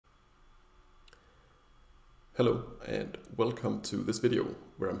Hello and welcome to this video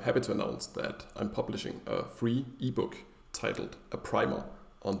where I'm happy to announce that I'm publishing a free ebook titled A Primer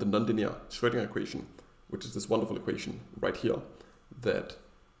on the Nonlinear Schrodinger Equation, which is this wonderful equation right here that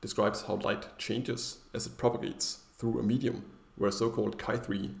describes how light changes as it propagates through a medium where a so-called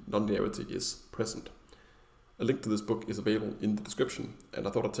chi-3 nonlinearity is present. A link to this book is available in the description, and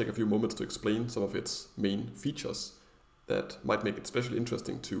I thought I'd take a few moments to explain some of its main features that might make it especially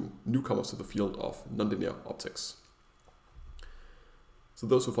interesting to newcomers to the field of nonlinear optics. So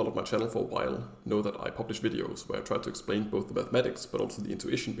those who followed my channel for a while know that I publish videos where I try to explain both the mathematics but also the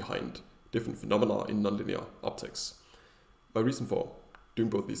intuition behind different phenomena in nonlinear optics. My reason for doing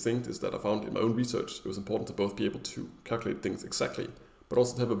both these things is that I found in my own research it was important to both be able to calculate things exactly, but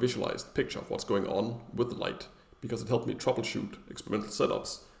also to have a visualized picture of what's going on with the light, because it helped me troubleshoot experimental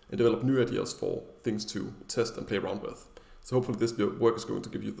setups and develop new ideas for things to test and play around with. So hopefully this work is going to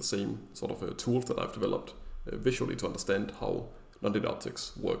give you the same sort of tools that I've developed visually to understand how nonlinear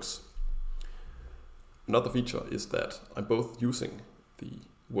optics works. Another feature is that I'm both using the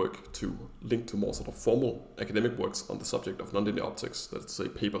work to link to more sort of formal academic works on the subject of nonlinear optics, that is to say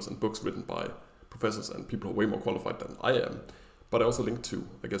papers and books written by professors and people who are way more qualified than I am, but I also link to,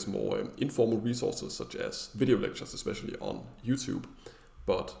 I guess, more informal resources such as video lectures, especially on YouTube,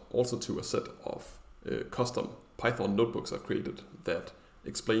 but also to a set of custom Python notebooks I've created that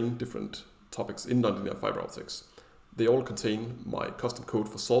explain different topics in nonlinear fiber optics. They all contain my custom code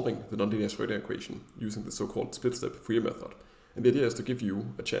for solving the nonlinear Schrodinger equation using the so-called split-step Fourier method. And the idea is to give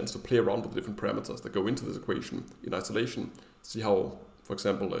you a chance to play around with the different parameters that go into this equation in isolation, see how, for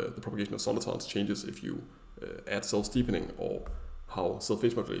example, the propagation of solitons changes if you add self-steepening, or how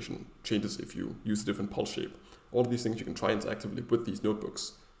self-phase modulation changes if you use a different pulse shape. All of these things you can try interactively with these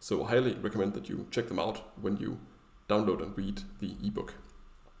notebooks. So I highly recommend that you check them out when you download and read the ebook.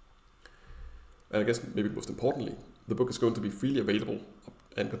 And I guess maybe most importantly, the book is going to be freely available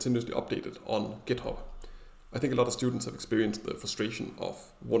and continuously updated on GitHub. I think a lot of students have experienced the frustration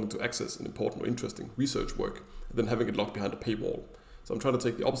of wanting to access an important or interesting research work and then having it locked behind a paywall. So I'm trying to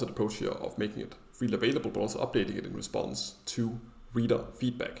take the opposite approach here of making it freely available but also updating it in response to reader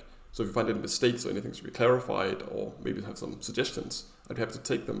feedback. So if you find any mistakes or anything should be clarified, or maybe have some suggestions, I'd be happy to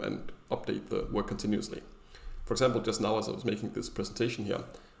take them and update the work continuously. For example, just now as I was making this presentation here,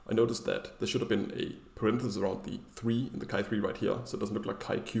 I noticed that there should have been a parenthesis around the 3 in the chi3 right here, so it doesn't look like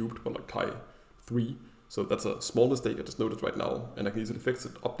chi cubed, but like chi3. So that's a small mistake I just noticed right now, and I can easily fix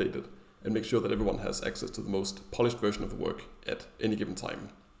it, update it, and make sure that everyone has access to the most polished version of the work at any given time.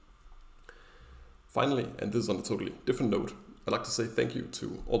 Finally, and this is on a totally different note, I'd like to say thank you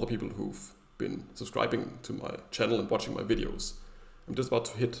to all the people who've been subscribing to my channel and watching my videos. I'm just about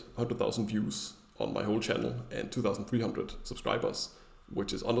to hit 100,000 views on my whole channel and 2,300 subscribers,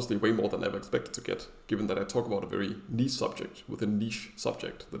 which is honestly way more than I ever expected to get, given that I talk about a very niche subject within a niche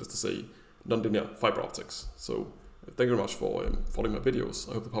subject, that is to say, nonlinear fiber optics. So thank you very much for following my videos.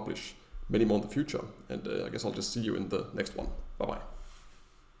 I hope to publish many more in the future, and I guess I'll just see you in the next one. Bye bye.